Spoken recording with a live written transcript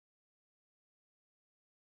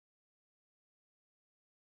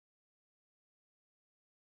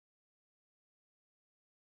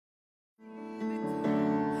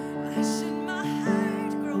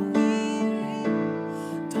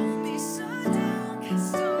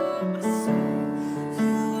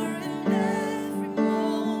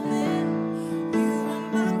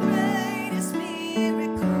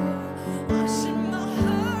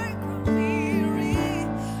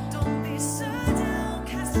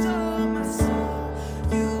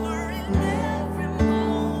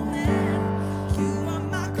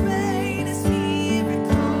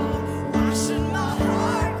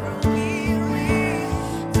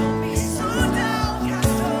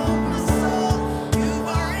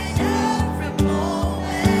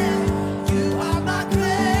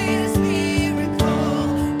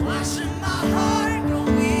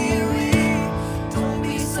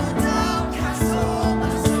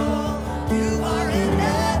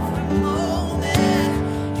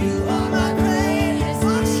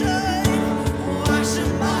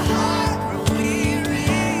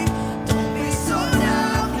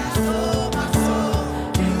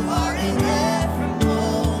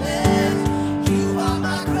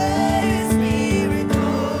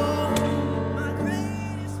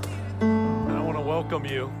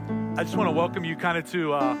I just want to welcome you kind of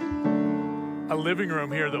to a living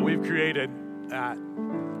room here that we've created.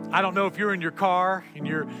 I don't know if you're in your car and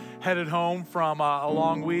you're headed home from a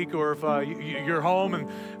long week, or if you're home and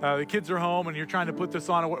the kids are home and you're trying to put this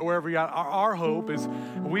on wherever you're at. Our hope is,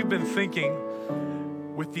 we've been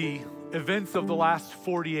thinking with the events of the last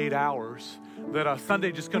 48 hours that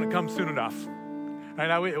Sunday just going to come soon enough.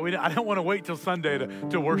 And I don't want to wait till Sunday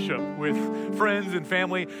to worship with friends and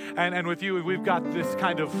family and with you. We've got this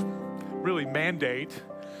kind of really mandate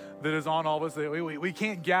that is on all of us that we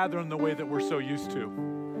can't gather in the way that we're so used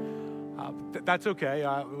to. That's okay.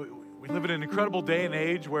 We live in an incredible day and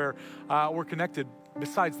age where we're connected.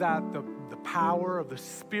 Besides that, the power of the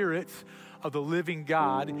Spirit of the living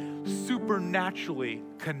God supernaturally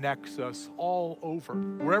connects us all over.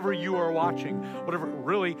 Wherever you are watching, whatever,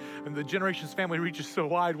 really, and the Generations family reaches so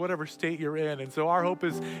wide, whatever state you're in. And so our hope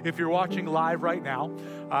is, if you're watching live right now,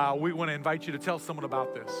 we want to invite you to tell someone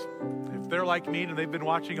about this. If they're like me and they've been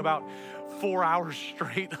watching about 4 hours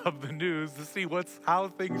straight of the news to see how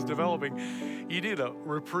things developing, you need a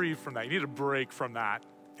reprieve from that. You need a break from that.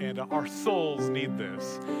 And our souls need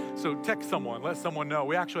this. So text someone, let someone know.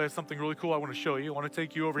 We actually have something really cool I want to show you. I want to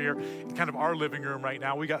take you over here in kind of our living room right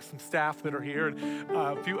now. We got some staff that are here, and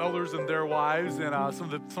a few elders and their wives, and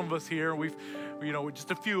some of us here. We've, just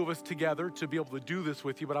a few of us together to be able to do this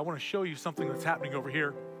with you. But I want to show you something that's happening over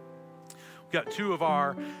here. We've got two of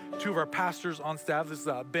our pastors on staff. This is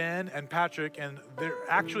Ben and Patrick, and they're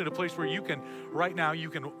actually in a place where you can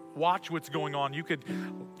watch what's going on. You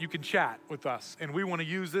can chat with us, and we want to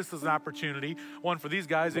use this as an opportunity, one, for these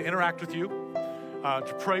guys to interact with you,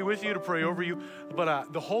 to pray with you, to pray over you.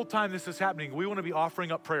 But the whole time this is happening, we want to be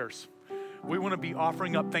offering up prayers. We want to be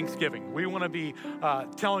offering up thanksgiving. We want to be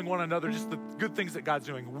telling one another just the good things that God's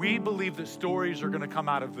doing. We believe that stories are going to come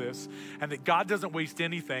out of this, and that God doesn't waste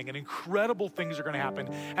anything, and incredible things are going to happen.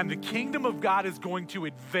 And the kingdom of God is going to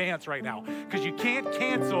advance right now, because you can't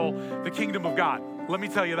cancel the kingdom of God. Let me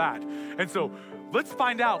tell you that. And so let's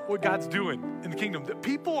find out what God's doing in the kingdom. That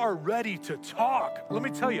people are ready to talk. Let me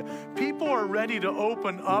tell you, people are ready to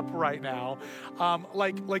open up right now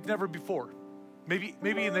like never before. Maybe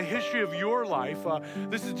in the history of your life,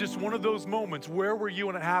 this is just one of those moments. Where were you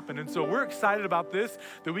when it happened? And so we're excited about this,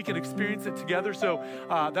 that we can experience it together. So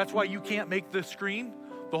that's why you can't make the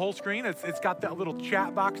whole screen. It's got that little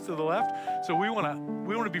chat box to the left. So we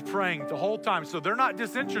want to be praying the whole time. So they're not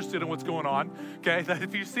disinterested in what's going on. Okay, that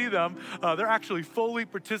if you see them, they're actually fully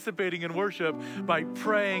participating in worship by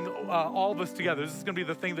praying all of us together. This is going to be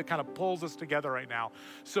the thing that kind of pulls us together right now.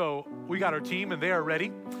 So we got our team, and they are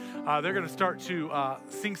ready. They're going to start to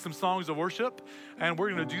sing some songs of worship, and we're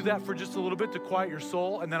going to do that for just a little bit to quiet your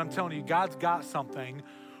soul. And then I'm telling you, God's got something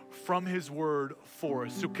from his word for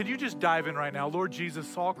us. So could you just dive in right now? Lord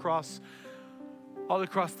Jesus, all across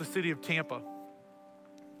the city of Tampa,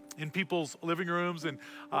 in people's living rooms and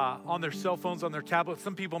on their cell phones, on their tablets.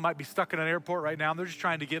 Some people might be stuck in an airport right now, and they're just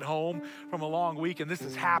trying to get home from a long week, and this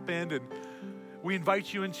has happened. And we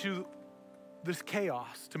invite you into this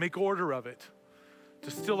chaos, to make order of it,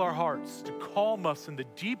 to still our hearts, to calm us in the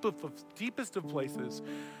deepest of places.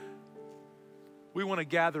 We want to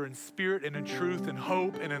gather in spirit and in truth and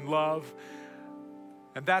hope and in love.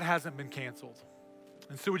 And that hasn't been canceled.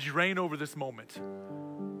 And so would you reign over this moment,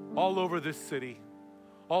 all over this city,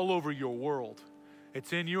 all over your world.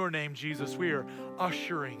 It's in your name, Jesus. We are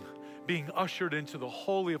being ushered into the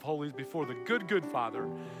Holy of Holies before the good Father.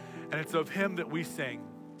 And it's of him that we sing.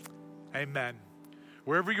 Amen.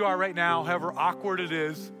 Wherever you are right now, however awkward it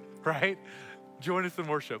is, right? Join us in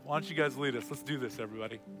worship. Why don't you guys lead us? Let's do this,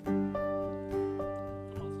 everybody.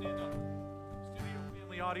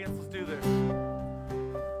 Audience, let's do this.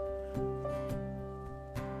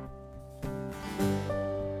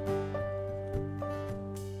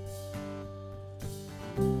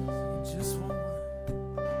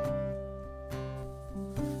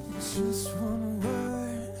 Just one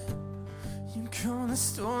word, you calm the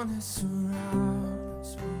storm that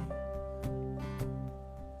surrounds me.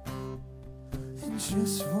 And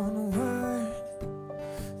just one word,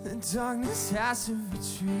 the darkness has to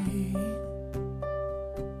retreat.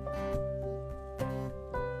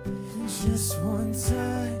 Just one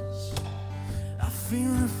touch, I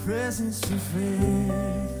feel the presence of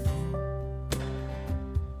faith.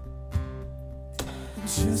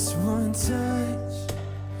 Just one touch,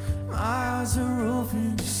 my eyes are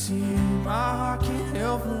open to see. My heart can't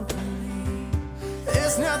help but believe.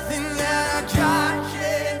 There's nothing that our God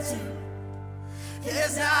can't do.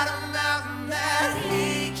 There's not a mountain that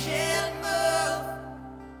he can't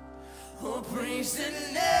move. Or brings the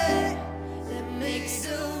net that makes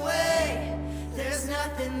a way. There's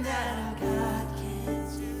nothing that our God can't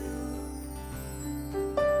do.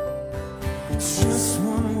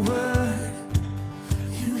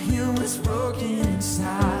 broken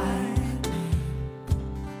inside me.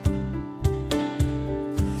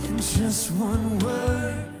 And just one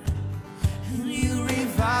word, and you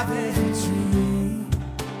revive every dream.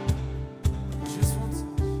 Just one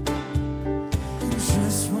touch, and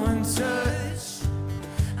just one touch,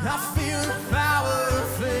 I feel the power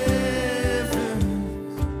of heaven.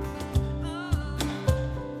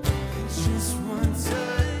 And just one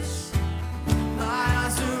touch, my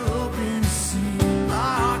eyes are open to see.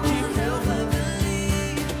 My heart can't help but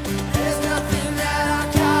believe. There's nothing that I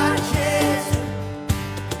can't do.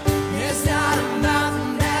 There's not a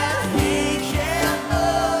mountain that He can't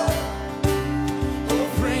move. Oh,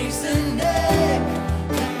 praise the name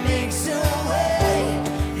that makes a way.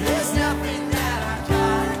 There's nothing that I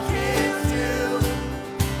can't do.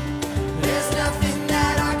 There's nothing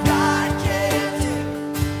that I can't do.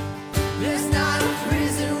 There's not a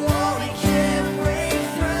prison wall He can't break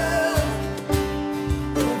through.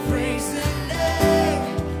 Oh, praise the name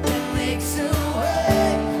that makes a way.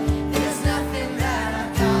 There's nothing that I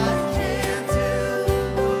can't do.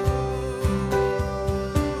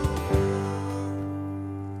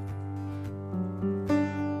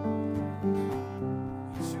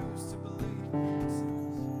 Choose to believe.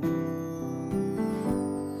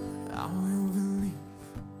 I will believe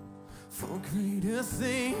for greater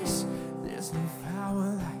things. There's no power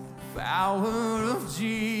like the power of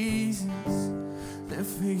Jesus. Let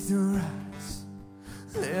faith arise,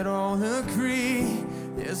 let all agree.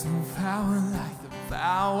 There's no power like the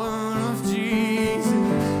power of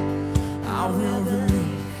Jesus. I will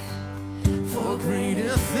believe for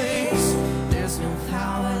greater things. There's no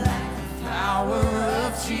power like the power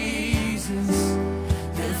of Jesus.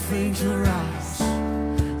 Let faith arise,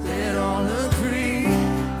 let all agree.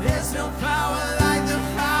 There's no power like the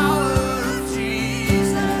power of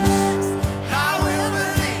Jesus. I will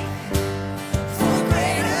believe for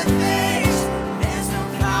greater things. There's no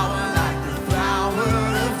power like the power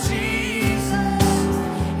of Jesus.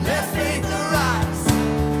 Let faith arise,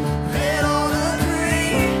 let all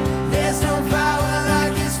agree. There's no power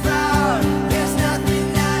like His power. There's nothing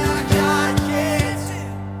that our God can't do.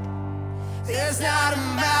 There's not a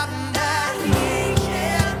mountain that He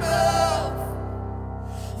can't move.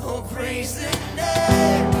 Oh, praise the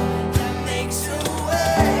name that makes a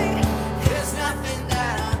way. There's nothing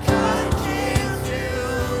that our God can't do.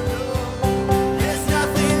 There's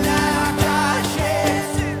nothing that our God can't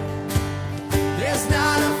do. There's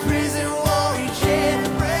not a prison wall He can't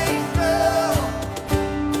break through.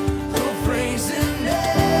 Oh, praise the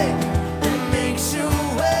name that makes a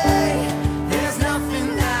way. There's nothing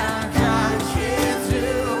that our God can't do.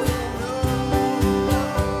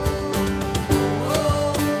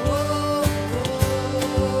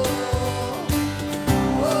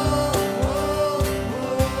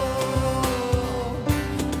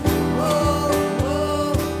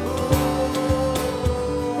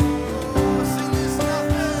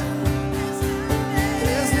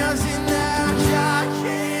 There's nothing that our God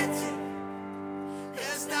can't do.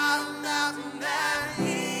 There's not a mountain that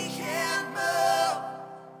He can't move.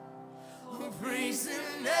 Oh, praise the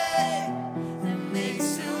name that makes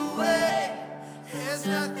a way. There's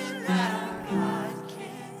nothing that our God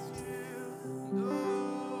can't do.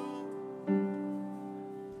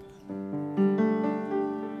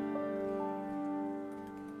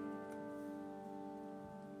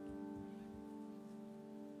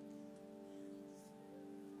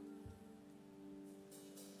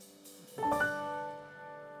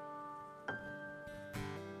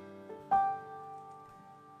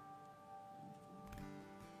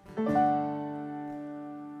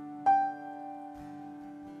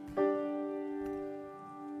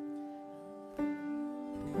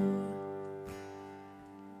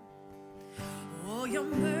 Oh, your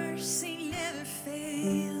mercy never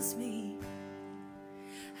fails me,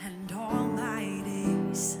 and all my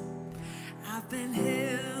days I've been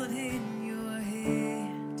held in your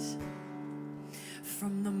hands.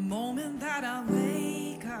 From the moment that I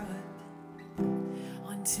wake up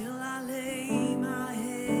until I lay my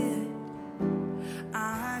head,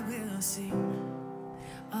 I will sing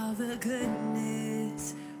of the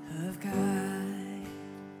goodness of God.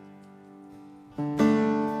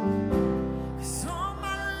 'Cause all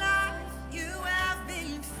my life you have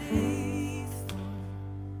been faithful,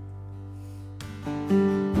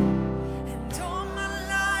 and all my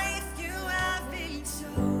life you have been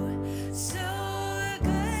so, so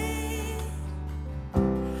good.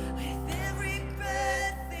 With every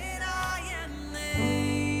breath that I am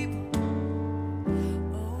able,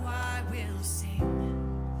 oh, I will sing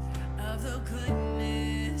of the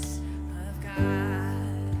goodness of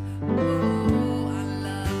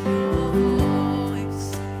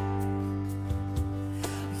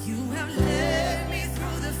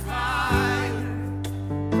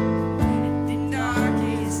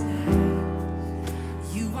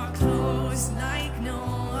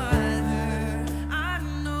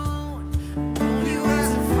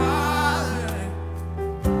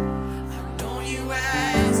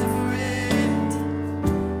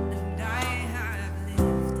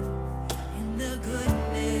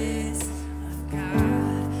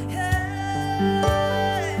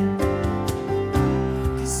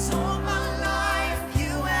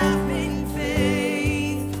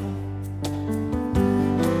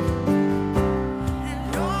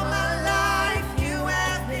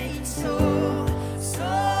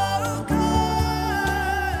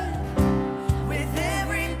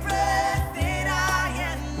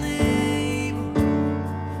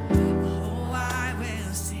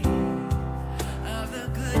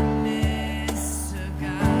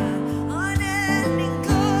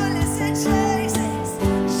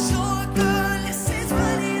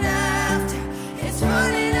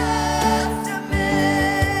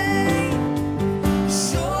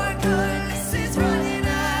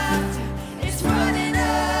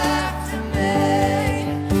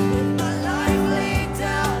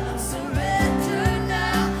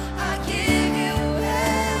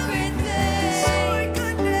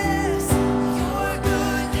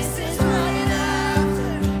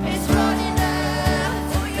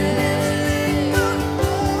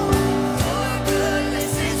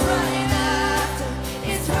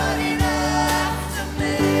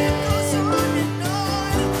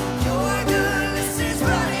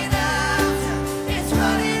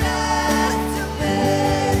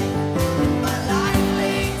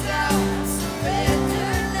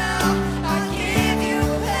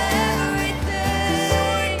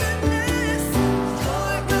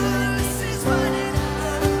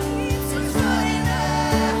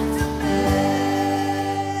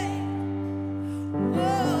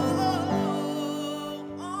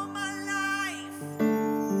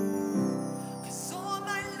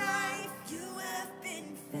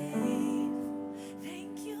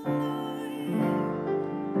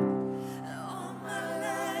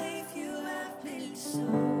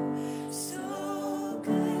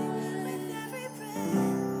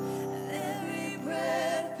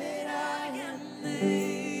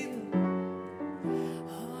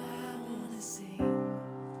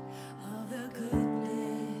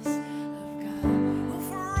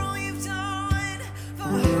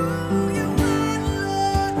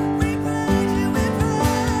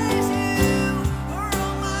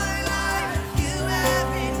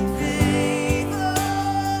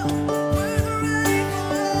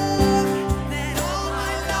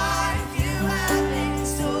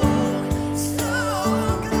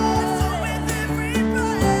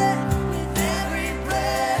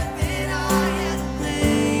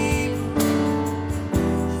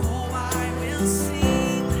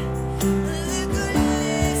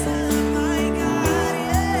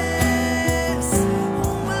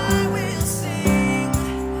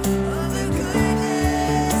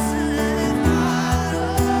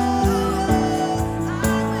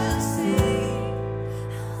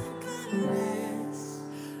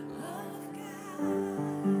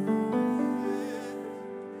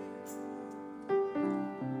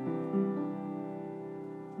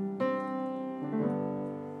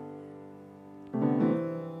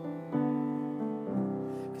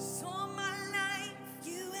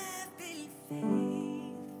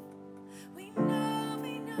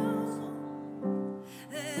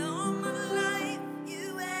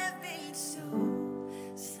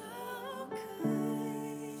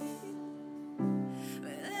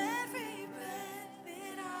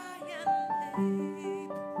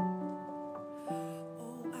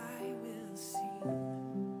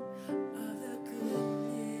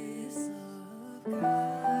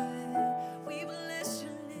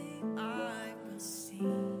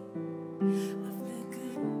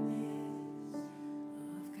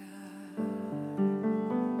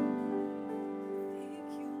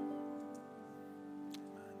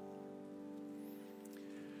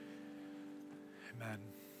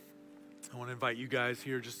I want to invite you guys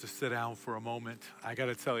here just to sit down for a moment. I got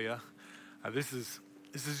to tell you, this is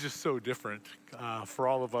just so different for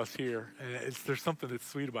all of us here. And there's something that's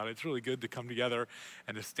sweet about it. It's really good to come together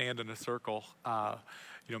and to stand in a circle.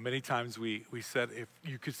 Many times we said, if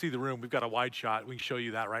you could see the room, we've got a wide shot. We can show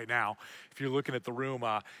you that right now. If you're looking at the room,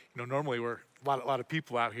 normally we're a lot of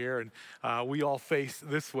people out here, and we all face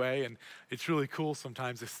this way. And it's really cool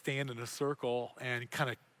sometimes to stand in a circle and kind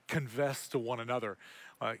of confess to one another.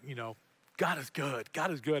 God is good. God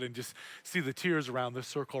is good. And just see the tears around this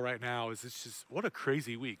circle right now it's just, what a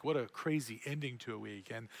crazy week. What a crazy ending to a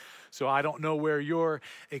week. And so I don't know where you're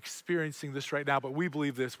experiencing this right now, but we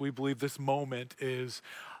believe this. We believe this moment is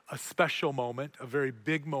a special moment, a very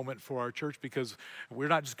big moment for our church, because we're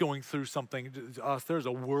not just going through something to us. There's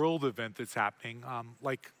a world event that's happening,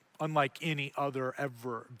 unlike any other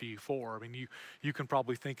ever before. I mean, you can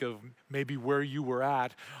probably think of maybe where you were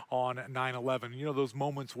at on 9/11. Those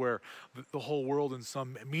moments where the whole world in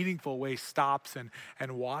some meaningful way stops and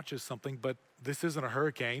watches something, but this isn't a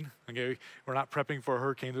hurricane, okay? We're not prepping for a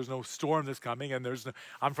hurricane. There's no storm that's coming, and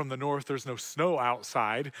I'm from the north, there's no snow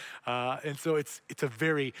outside. And so it's a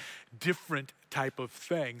very different type of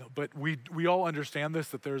thing. But we all understand this,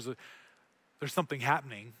 that there's something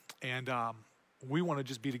happening, and we want to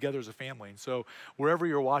just be together as a family. And so wherever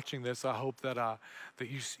you're watching this, I hope that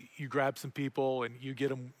you grab some people and you get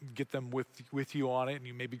them with you on it, and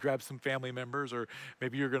you maybe grab some family members, or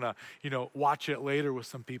maybe you're gonna watch it later with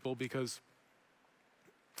some people, because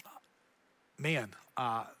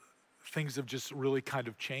things have just really kind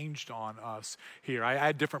of changed on us here. I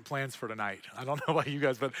had different plans for tonight. I don't know about you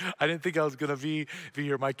guys, but I didn't think I was going to be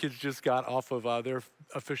here. My kids just got off of their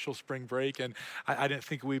official spring break, and I didn't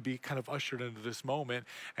think we'd be kind of ushered into this moment.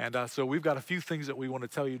 And so we've got a few things that we want to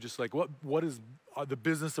tell you, just like what is the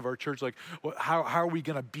business of our church, like how are we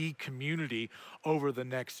going to be community over the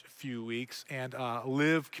next few weeks and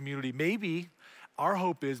live community, maybe. Our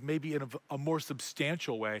hope is maybe in a more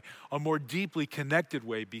substantial way, a more deeply connected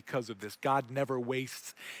way because of this. God never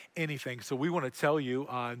wastes anything. So we want to tell you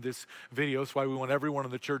in this video, that's why we want everyone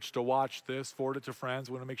in the church to watch this, forward it to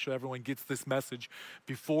friends. We want to make sure everyone gets this message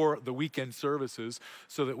before the weekend services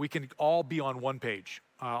so that we can all be on one page.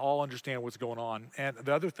 All understand what's going on. And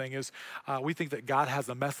the other thing is we think that God has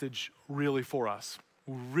a message really for us.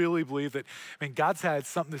 We really believe that, God's had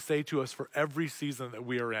something to say to us for every season that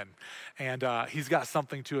we are in. And he's got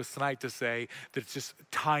something to us tonight to say that's just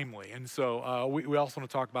timely. And so we also want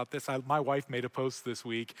to talk about this. My wife made a post this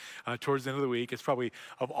week, towards the end of the week. It's probably,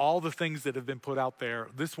 of all the things that have been put out there,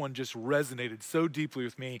 this one just resonated so deeply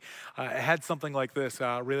with me. It had something like this: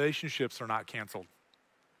 relationships are not canceled,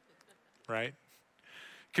 right?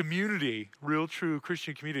 Community, real true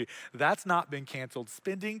Christian community, that's not been canceled.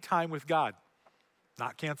 Spending time with God,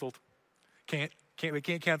 not canceled. We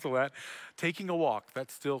can't cancel that. Taking a walk,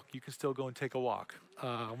 you can still go and take a walk.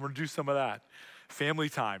 I'm gonna do some of that. Family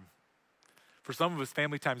time. For some of us,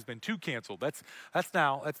 family time has been too canceled. That's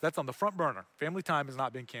on the front burner. Family time has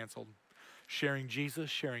not been canceled. Sharing Jesus,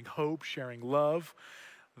 sharing hope, sharing love,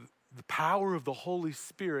 the power of the Holy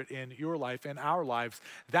Spirit in your life and our lives,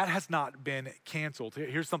 that has not been canceled.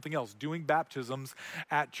 Here's something else: doing baptisms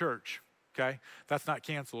at church. Okay, that's not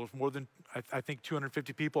canceled. If more than I think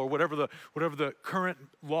 250 people, or whatever the current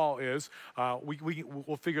law is,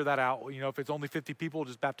 we'll figure that out. If it's only 50 people, we'll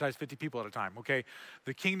just baptize 50 people at a time. Okay,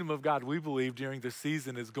 the kingdom of God, we believe, during this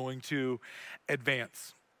season is going to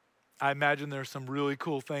advance. I imagine there's some really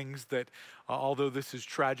cool things that, although this is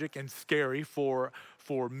tragic and scary for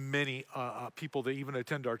many people that even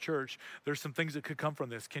attend our church, there's some things that could come from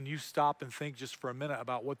this. Can you stop and think just for a minute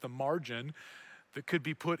about what the margin that could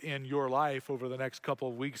be put in your life over the next couple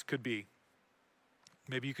of weeks could be?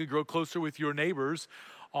 Maybe you could grow closer with your neighbors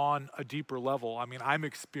on a deeper level. I'm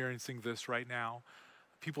experiencing this right now.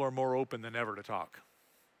 People are more open than ever to talk.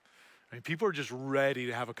 People are just ready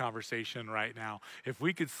to have a conversation right now. If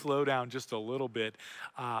we could slow down just a little bit,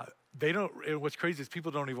 what's crazy is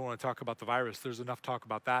people don't even want to talk about the virus. There's enough talk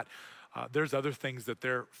about that. There's other things that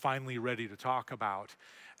they're finally ready to talk about.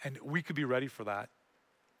 And we could be ready for that.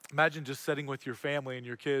 Imagine just sitting with your family and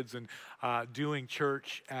your kids and doing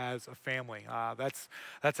church as a family. That's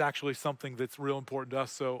actually something that's real important to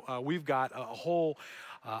us. So we've got a whole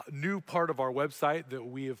new part of our website that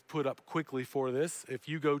we have put up quickly for this. If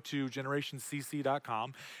you go to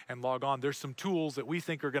generationcc.com and log on, there's some tools that we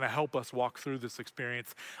think are going to help us walk through this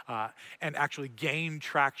experience and actually gain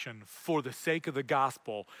traction for the sake of the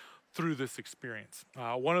gospel through this experience.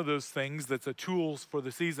 One of those things that's a tools for the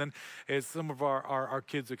season is some of our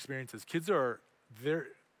kids' experiences. Kids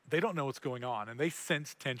they don't know what's going on, and they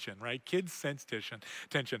sense tension, right? Kids sense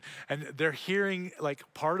tension, and they're hearing like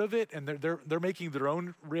part of it, and they're making their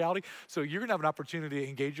own reality. So you're gonna have an opportunity to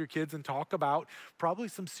engage your kids and talk about probably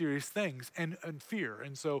some serious things and fear.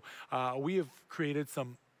 And so we have created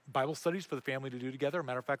some Bible studies for the family to do together.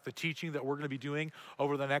 Matter of fact, the teaching that we're going to be doing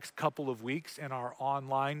over the next couple of weeks in our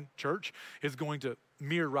online church is going to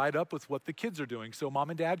mirror right up with what the kids are doing. So mom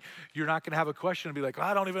and dad, you're not going to have a question and be like,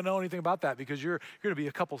 I don't even know anything about that, because you're going to be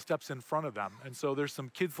a couple steps in front of them. And so there's some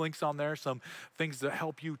kids links on there, some things that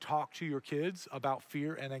help you talk to your kids about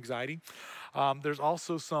fear and anxiety. There's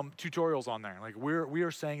also some tutorials on there. Like we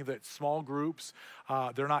are saying that small groups,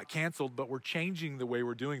 they're not canceled, but we're changing the way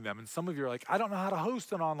we're doing them. And some of you are like, I don't know how to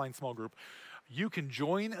host an online small group. You can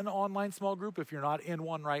join an online small group if you're not in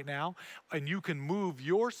one right now, and you can move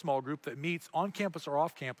your small group that meets on campus or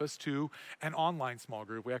off campus to an online small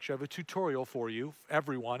group. We actually have a tutorial for you,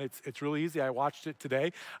 everyone. It's really easy. I watched it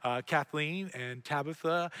today. Kathleen and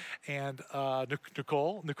Tabitha and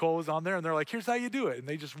Nicole is on there, and they're like, here's how you do it, and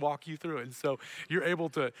they just walk you through it. And so you're able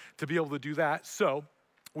to be able to do that. So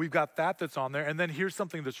we've got that's on there. And then here's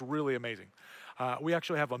something that's really amazing. We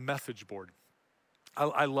actually have a message board.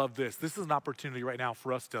 I love this. This is an opportunity right now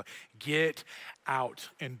for us to get out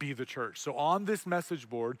and be the church. So on this message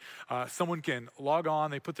board, someone can log on,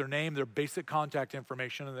 they put their name, their basic contact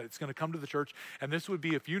information, and it's going to come to the church. And this would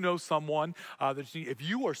be if you know someone, if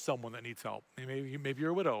you are someone that needs help. Maybe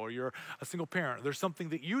you're a widow or you're a single parent. There's something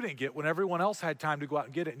that you didn't get when everyone else had time to go out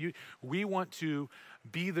and get it. And we want to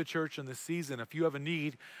be the church in this season. If you have a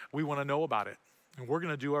need, we want to know about it. And we're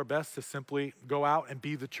going to do our best to simply go out and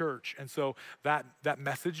be the church. And so that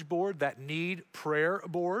message board, that need prayer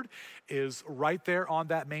board is right there on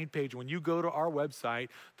that main page. When you go to our website,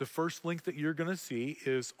 the first link that you're going to see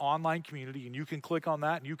is online community, and you can click on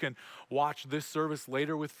that and you can watch this service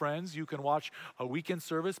later with friends. You can watch a weekend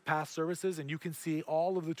service, past services, and you can see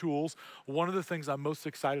all of the tools. One of the things I'm most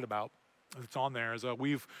excited about that's on there is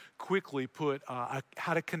we've quickly put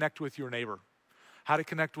how to connect with your neighbor. How to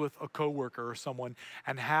connect with a coworker or someone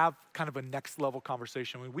and have kind of a next level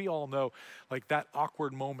conversation. I mean, we all know like that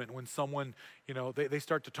awkward moment when someone, they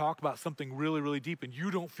start to talk about something really, really deep and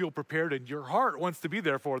you don't feel prepared and your heart wants to be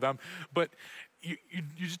there for them, but you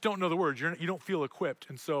just don't know the words. You don't feel equipped.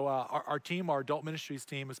 And so our team, our adult ministries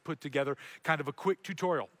team, has put together kind of a quick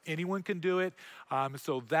tutorial. Anyone can do it.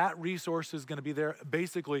 So that resource is going to be there.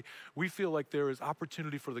 Basically, we feel like there is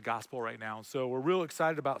opportunity for the gospel right now. So we're real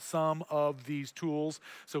excited about some of these tools.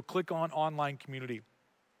 So click on online community.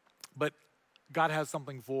 But God has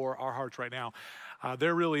something for our hearts right now.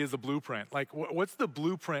 There really is a blueprint. Like, what's the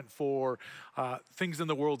blueprint for things in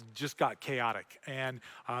the world just got chaotic and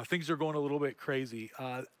things are going a little bit crazy?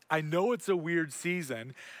 I know it's a weird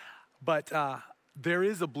season, but there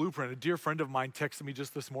is a blueprint. A dear friend of mine texted me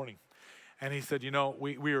just this morning, and he said,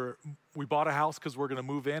 we bought a house because we're going to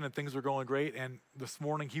move in, and things are going great. And this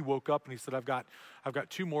morning he woke up and he said, I've got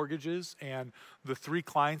 2 mortgages, and the 3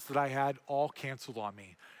 clients that I had all canceled on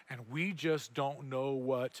me, and we just don't know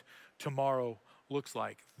what tomorrow looks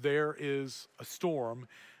like. There is a storm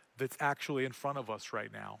that's actually in front of us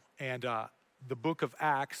right now. And the book of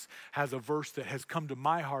Acts has a verse that has come to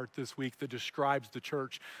my heart this week that describes the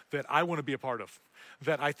church that I want to be a part of,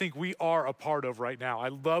 that I think we are a part of right now. I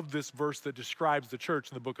love this verse that describes the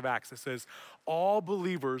church in the book of Acts. It says, all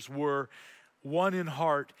believers were one in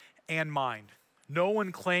heart and mind. No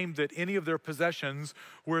one claimed that any of their possessions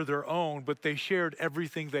were their own, but they shared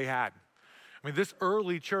everything they had. I mean, this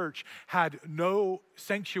early church had no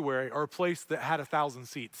sanctuary or a place that had 1,000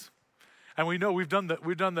 seats. And we know we've done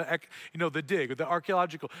the dig. The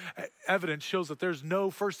archaeological evidence shows that there's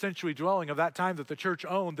no first century dwelling of that time that the church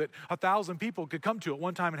owned that 1,000 people could come to at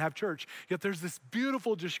one time and have church. Yet there's this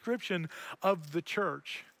beautiful description of the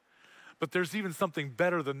church. But there's even something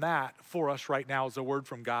better than that for us right now as a word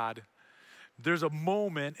from God. There's a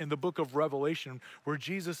moment in the book of Revelation where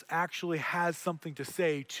Jesus actually has something to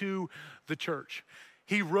say to the church.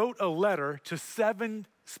 He wrote a letter to 7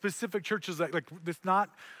 specific churches that like this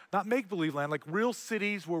not make-believe land, like real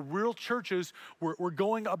cities where real churches were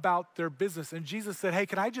going about their business. And Jesus said, hey,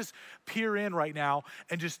 can I just peer in right now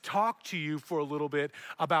and just talk to you for a little bit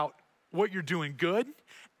about what you're doing good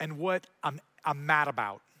and what I'm mad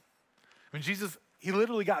about. I mean, Jesus, he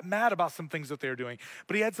literally got mad about some things that they were doing,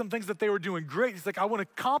 but he had some things that they were doing great. He's like, I want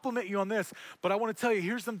to compliment you on this, but I want to tell you,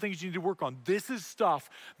 here's some things you need to work on. This is stuff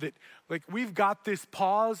that, like, we've got this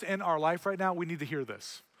pause in our life right now. We need to hear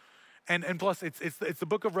this. And plus, it's the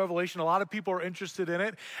book of Revelation. A lot of people are interested in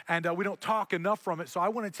it, and we don't talk enough from it. So I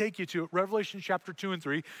want to take you to Revelation chapter 2 and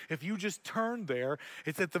 3. If you just turn there,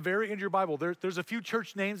 it's at the very end of your Bible. There's a few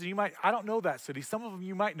church names, and I don't know that city. Some of them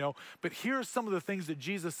you might know, but here's some of the things that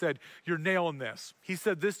Jesus said. You're nailing this. He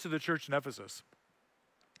said this to the church in Ephesus.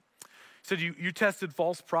 He said, you tested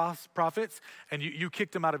false prophets, and you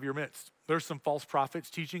kicked them out of your midst. There's some false prophets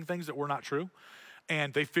teaching things that were not true.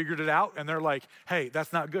 And they figured it out, and they're like, hey,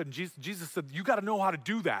 that's not good. And Jesus said, you got to know how to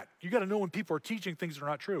do that. You got to know when people are teaching things that are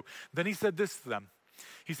not true. Then he said this to them.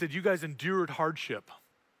 He said, you guys endured hardship.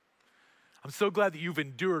 I'm so glad that you've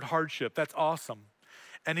endured hardship. That's awesome.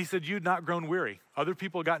 And he said, you'd not grown weary. Other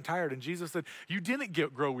people had gotten tired. And Jesus said, you didn't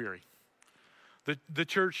grow weary. The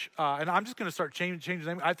church, and I'm just going to start changing the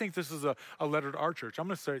name. I think this is a letter to our church. I'm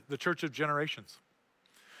going to say the Church of Generations.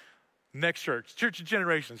 Next church of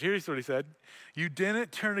Generations. Here's what he said. You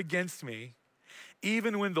didn't turn against me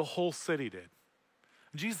even when the whole city did.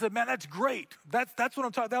 And Jesus said, man, that's great. That's what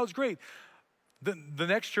I'm talking, that was great. The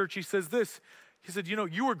next church, he says this. He said,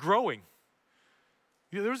 you were growing.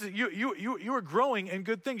 You were growing in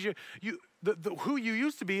good things. Who you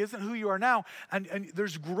used to be isn't who you are now. And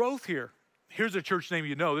there's growth here. Here's a church name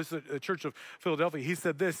you know. This is a church of Philadelphia. He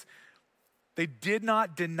said this. They did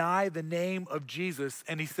not deny the name of Jesus,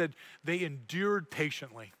 and he said they endured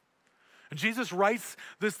patiently. And Jesus writes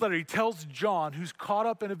this letter. He tells John, who's caught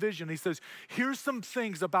up in a vision, he says, here's some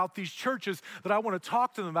things about these churches that I want to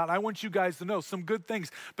talk to them about. I want you guys to know some good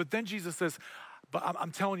things. But then Jesus says, but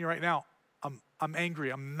I'm telling you right now, I'm angry.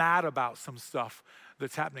 I'm mad about some stuff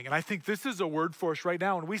that's happening. And I think this is a word for us right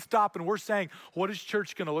now. And we stop and we're saying, what is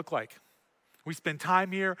church going to look like? We spend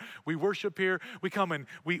time here, we worship here, we come and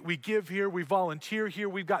we give here, we volunteer here,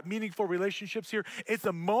 we've got meaningful relationships here. It's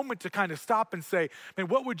a moment to kind of stop and say, man,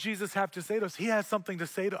 what would Jesus have to say to us? He has something to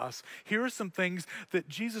say to us. Here are some things that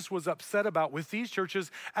Jesus was upset about with these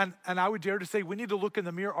churches, and I would dare to say we need to look in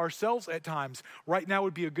the mirror ourselves at times. Right now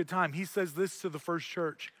would be a good time. He says this to the first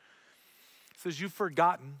church. He says, you've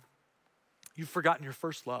forgotten your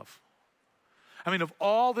first love. I mean, of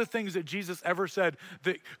all the things that Jesus ever said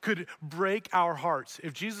that could break our hearts,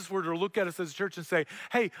 if Jesus were to look at us as a church and say,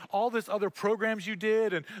 hey, all this other programs you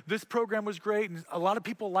did, and this program was great, and a lot of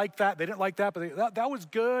people liked that, they didn't like that, but that was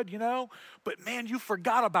good, but man, you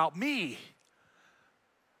forgot about me.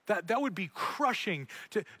 That would be crushing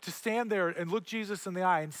to stand there and look Jesus in the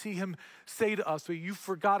eye and see him say to us, you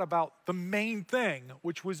forgot about the main thing,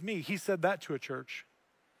 which was me. He said that to a church.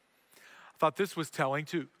 Thought this was telling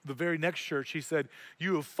to the very next church. He said,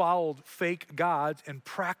 you have followed fake gods and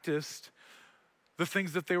practiced the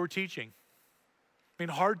things that they were teaching. I mean,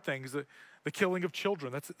 hard things, the killing of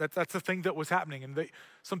children. That's the thing that was happening. And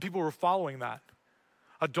some people were following that.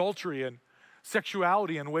 Adultery and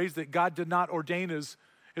sexuality in ways that God did not ordain as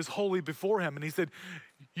holy before him. And he said,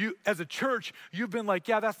 you as a church, you've been like,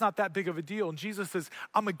 yeah, that's not that big of a deal. And Jesus says,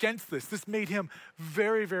 I'm against this. This made him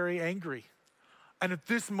very, very angry. And at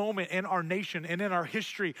this moment in our nation and in our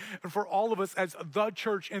history, and for all of us as the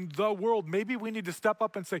church in the world, maybe we need to step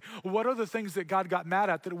up and say, what are the things that God got mad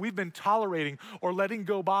at that we've been tolerating or letting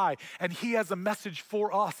go by? And he has a message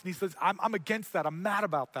for us. And he says, I'm against that. I'm mad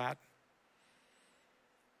about that.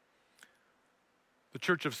 The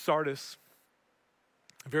church of Sardis,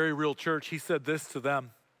 a very real church, he said this to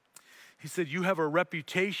them. He said, you have a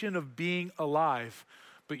reputation of being alive,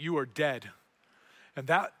 but you are dead. And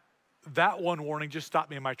that one warning just stopped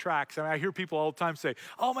me in my tracks. I mean, I hear people all the time say,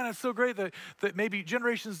 oh man, it's so great that maybe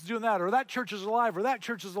Generations is doing that, or that church is alive, or that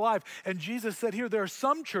church is alive. And Jesus said here, there are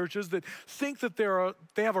some churches that think that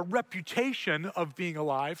they have a reputation of being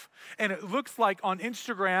alive. And it looks like on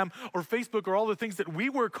Instagram or Facebook or all the things that we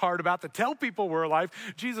work hard about to tell people we're alive,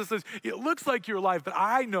 Jesus says, it looks like you're alive, but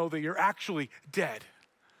I know that you're actually dead.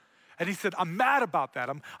 And he said, I'm mad about that.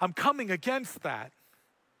 I'm coming against that.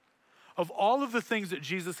 Of all of the things that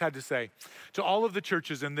Jesus had to say to all of the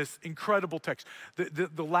churches in this incredible text,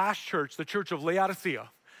 the last church, the church of Laodicea,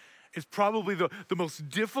 is probably the most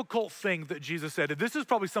difficult thing that Jesus said. And this is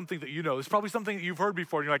probably something that you know. It's probably something that you've heard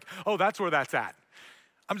before. And you're like, oh, that's where that's at.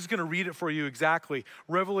 I'm just going to read it for you exactly.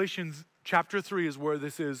 Revelation chapter 3 is where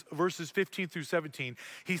this is, verses 15 through 17.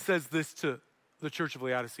 He says this to the church of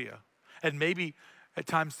Laodicea, and maybe at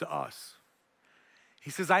times to us.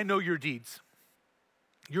 He says, I know your deeds.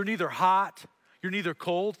 You're neither hot, you're neither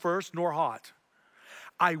cold first nor hot.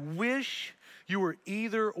 I wish you were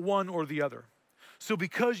either one or the other. So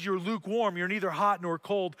because you're lukewarm, you're neither hot nor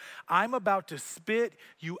cold, I'm about to spit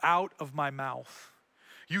you out of my mouth.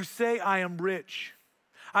 You say I am rich.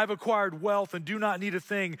 I've acquired wealth and do not need a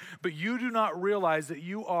thing, but you do not realize that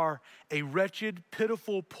you are a wretched,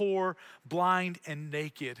 pitiful, poor, blind, and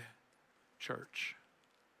naked. church.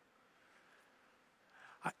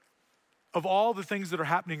 Of all the things that are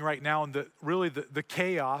happening right now and the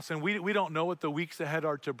chaos, and we don't know what the weeks ahead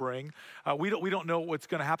are to bring. We don't know what's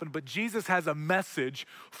going to happen, but Jesus has a message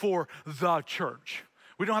for the church.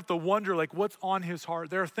 We don't have to wonder like what's on his heart.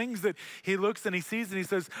 There are things that he looks and he sees and he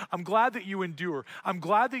says, I'm glad that you endure. I'm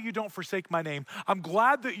glad that you don't forsake my name. I'm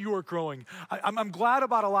glad that you are growing. I'm glad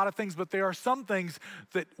about a lot of things, but there are some things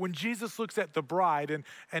that when Jesus looks at the bride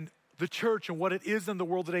and the church and what it is in the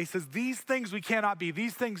world today, he says, these things we cannot be.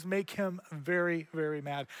 These things make him very, very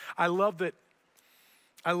mad. I love that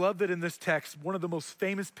in this text, one of the most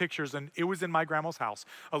famous pictures, and it was in my grandma's house,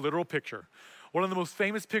 a literal picture. One of the most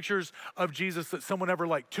famous pictures of Jesus that someone ever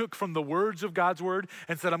took from the words of God's word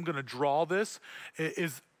and said, I'm gonna draw this,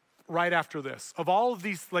 is right after this. Of all of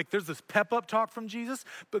these, there's this pep up talk from Jesus,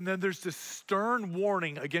 but then there's this stern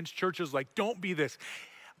warning against churches don't be this.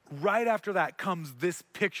 Right after that comes this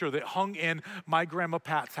picture that hung in my grandma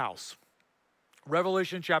Pat's house.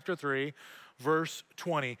 Revelation chapter 3, verse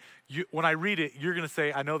 20. When I read it, you're gonna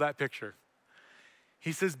say, I know that picture.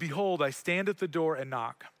 He says, behold, I stand at the door and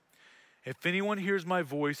knock. If anyone hears my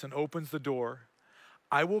voice and opens the door,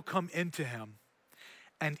 I will come into him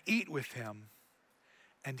and eat with him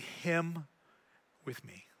and him with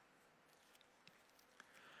me.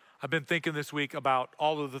 I've been thinking this week about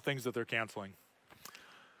all of the things that they're canceling.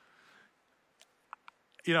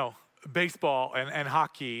 You know, baseball and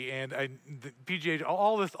hockey and the PGA,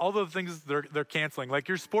 all the things they're canceling.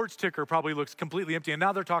 Your sports ticker probably looks completely empty. And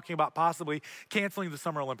now they're talking about possibly canceling the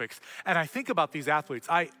Summer Olympics. And I think about these athletes.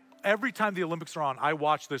 Every time the Olympics are on, I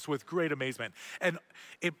watch this with great amazement. And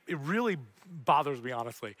it really bothers me,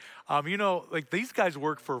 honestly. These guys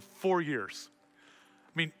work for 4 years.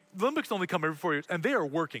 I mean, the Olympics only come every 4 years, and they are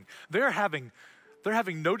working. They're having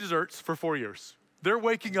no desserts for 4 years. They're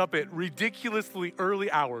waking up at ridiculously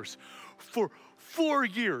early hours for 4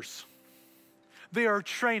 years. They are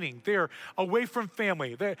training. They are away from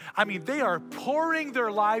family. They are pouring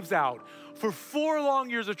their lives out for 4 long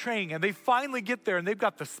years of training, and they finally get there, and they've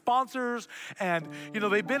got the sponsors, and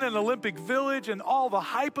they've been in Olympic Village and all the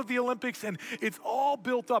hype of the Olympics, and it's all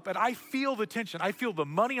built up, and I feel the tension. I feel the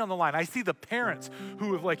money on the line. I see the parents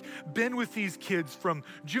who have been with these kids from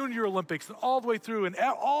Junior Olympics and all the way through, and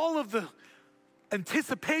all of the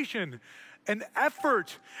anticipation and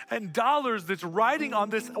effort and dollars that's riding on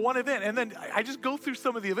this one event. And then I just go through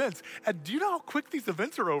some of the events, and do you know how quick these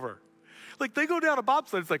events are over? They go down a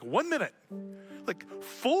bobsled, it's 1 minute.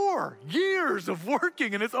 4 years of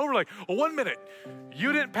working, and it's over 1 minute.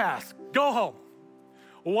 You didn't pass, go home.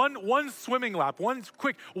 One swimming lap, one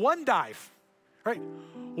dive, right?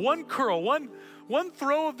 One curl, one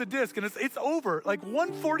throw of the disc, and it's over. 1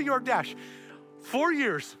 40-yard dash. 4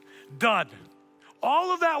 years, done.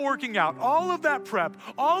 All of that working out, all of that prep,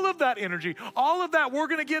 all of that energy, all of that, we're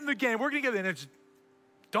going to get in the game, and it's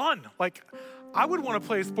done. I would want to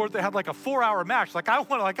play a sport that had a 4-hour match. I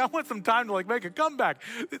want some time to make a comeback.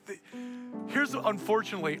 Here's,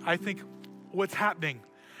 unfortunately, I think what's happening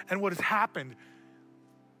and what has happened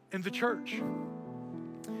in the church.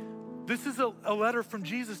 This is a letter from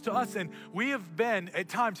Jesus to us, and we have been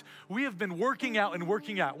working out and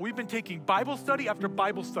working out. We've been taking Bible study after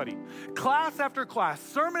Bible study, class after class,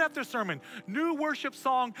 sermon after sermon, new worship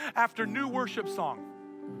song after new worship song.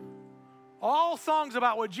 All songs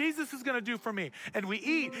about what Jesus is going to do for me. And we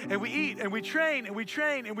eat, and we eat, and we train, and we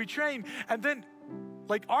train, and we train. And then,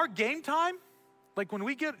 our game time, when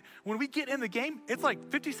we get in the game, it's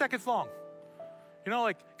 50 seconds long.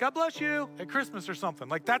 God bless you at Christmas or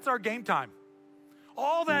something. That's our game time.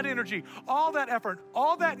 All that energy, all that effort,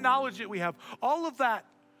 all that knowledge that we have, all of that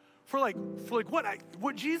for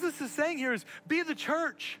what Jesus is saying here is be the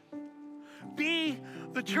church. Be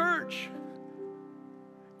the church.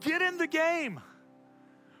 Get in the game.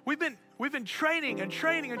 We've been training and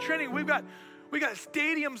training and training. We got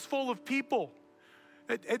stadiums full of people.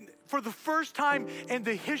 And for the first time in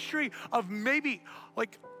the history of maybe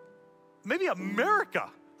America.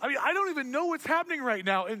 I don't even know what's happening right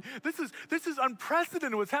now. And this is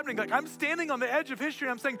unprecedented what's happening. I'm standing on the edge of history.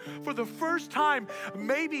 I'm saying for the first time,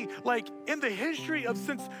 maybe in the history of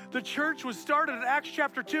since the church was started in Acts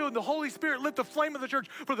chapter 2 and the Holy Spirit lit the flame of the church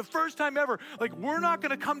for the first time ever, we're not going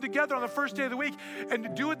to come together on the first day of the week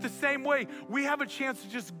and do it the same way. We have a chance to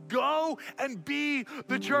just go and be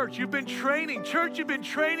the church. You've been training. Church, you've been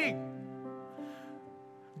training.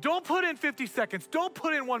 Don't put in 50 seconds. Don't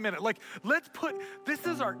put in 1 minute. This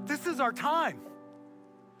is our time.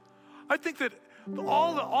 I think that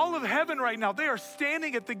all of heaven right now, they are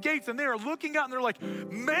standing at the gates and they are looking out and they're like,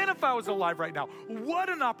 man, if I was alive right now, what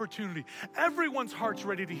an opportunity. Everyone's heart's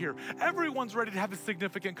ready to hear. Everyone's ready to have a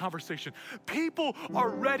significant conversation. People are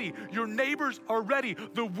ready. Your neighbors are ready.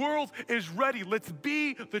 The world is ready. Let's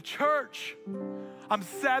be the church. I'm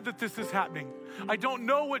sad that this is happening. I don't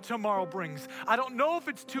know what tomorrow brings. I don't know if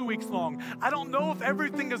it's 2 weeks long. I don't know if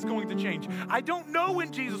everything is going to change. I don't know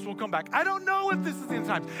when Jesus will come back. I don't know if this is the end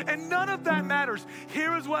times. And none of that matters.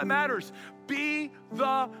 Here is what matters. Be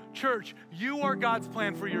the church. You are God's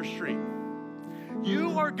plan for your street.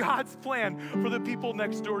 You are God's plan for the people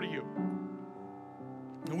next door to you.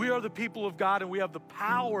 And we are the people of God, and we have the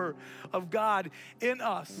power of God in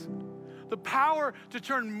us. The power to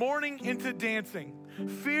turn mourning into dancing,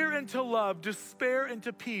 fear into love, despair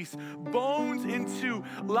into peace, bones into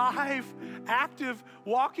live, active,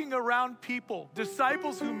 walking around people,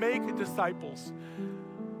 disciples who make disciples.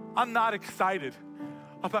 I'm not excited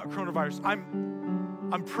about coronavirus.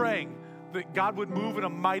 I'm praying that God would move in a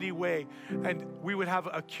mighty way and we would have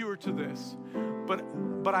a cure to this.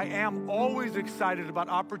 But I am always excited about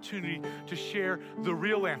opportunity to share the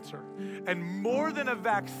real answer. And more than a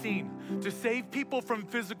vaccine to save people from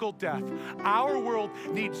physical death, our world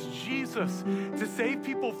needs Jesus to save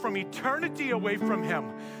people from eternity away from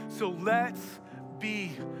him. So let's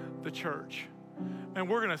be the church. And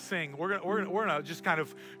we're gonna sing. We're gonna just kind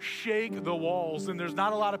of shake the walls. And there's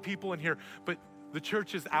not a lot of people in here, but the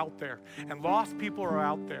church is out there, and lost people are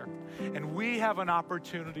out there, and we have an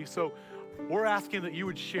opportunity. So we're asking that you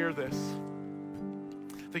would share this,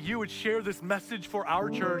 that you would share this message for our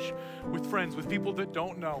church with friends, with people that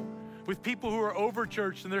don't know, with people who are over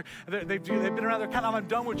church and they've been around, they're kind of, I'm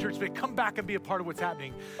done with church, but come back and be a part of what's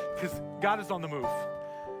happening because God is on the move.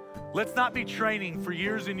 Let's not be training for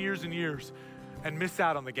years and years and years and miss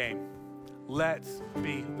out on the game. Let's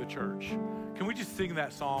be the church. Can we just sing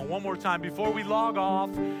that song one more time before we log off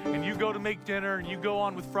and you go to make dinner and you go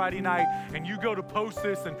on with Friday night and you go to post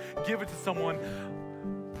this and give it to someone?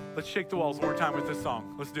 Let's shake the walls one more time with this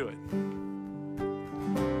song. Let's do it.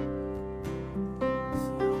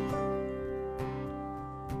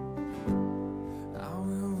 I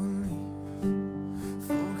will believe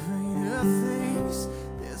for greater things.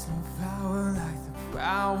 There's no power like the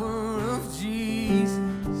power of Jesus.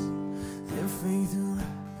 Their faith arise.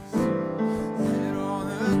 Let all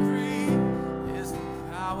agree. There's no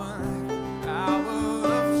power like the power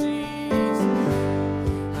of Jesus.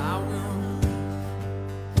 I will believe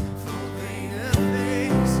for greater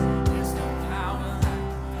things. There's no power like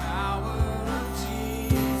the power of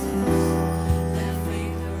Jesus. Their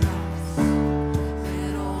faith arise.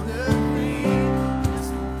 Let all agree. There's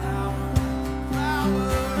no power like the power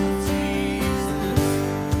of Jesus.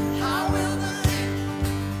 I will believe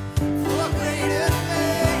for greater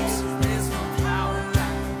things. There's no power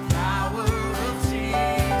like the power of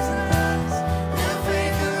Jesus. Their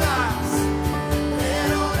faith arise. Let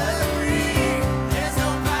all agree. There's no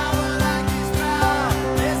power like His power.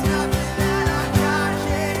 There's nothing that our God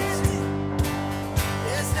can't do.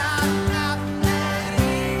 There's not nothing that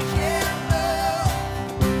He can't do.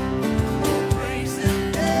 Praise the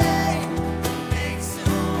name, makes a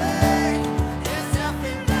way. There's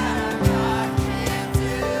nothing that our God can't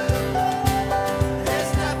do.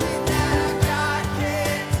 There's nothing that our God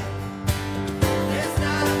can't do. There's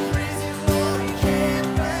not a prison wall He can't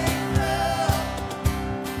break through.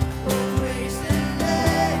 Praise the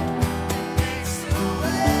name, makes a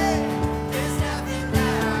way. There's nothing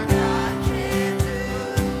that our God can't do.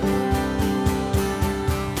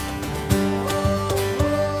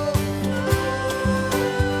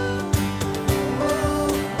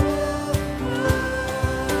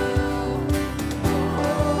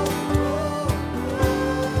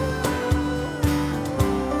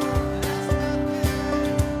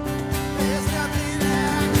 There's nothing that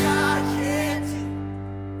our God can't do.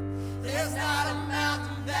 There's not a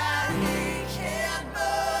mountain that He can't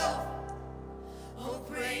move. Oh,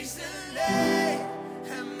 praise the name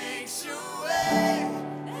that makes a way.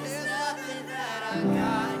 There's nothing that our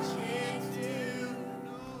God can't do.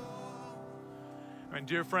 And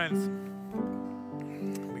dear friends,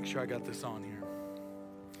 make sure I got this on here.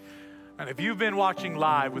 And if you've been watching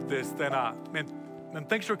live with this, then man,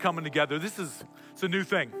 thanks for coming together. It's a new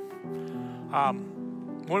thing.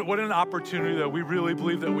 What an opportunity that we really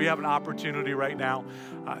believe that we have an opportunity right now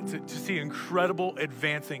to see incredible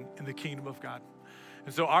advancing in the kingdom of God.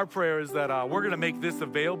 And so our prayer is that we're going to make this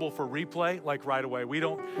available for replay like right away. We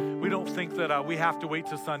don't think that we have to wait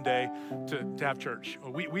till Sunday to have church.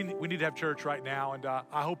 We need to have church right now. And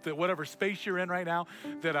I hope that whatever space you're in right now,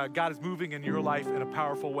 that God is moving in your life in a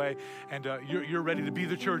powerful way. And you're ready to be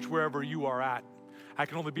the church wherever you are at. I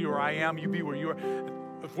can only be where I am. You be where you are.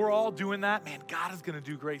 If we're all doing that, man, God is going to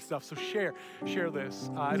do great stuff. So share this.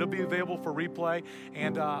 It'll be available for replay.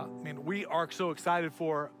 And man, we are so excited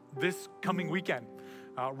for this coming weekend.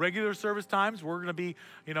 Regular service times, we're going to be,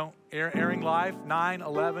 airing live 9,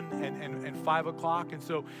 11, and 5 o'clock. And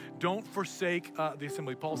so don't forsake the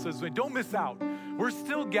assembly. Paul says, don't miss out. We're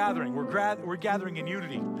still gathering. We're gathering in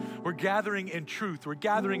unity. We're gathering in truth. We're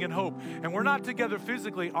gathering in hope. And we're not together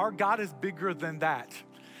physically. Our God is bigger than that.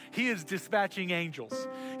 He is dispatching angels.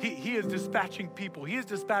 He is dispatching people. He is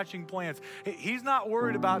dispatching plans. He's not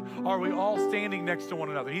worried about, are we all standing next to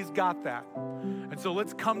one another? He's got that. And so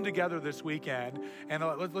let's come together this weekend and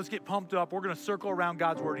let's get pumped up. We're going to circle around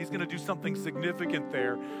God's word. He's going to do something significant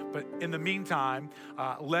there. But in the meantime,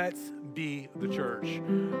 let's be the church.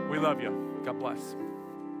 We love you. God bless.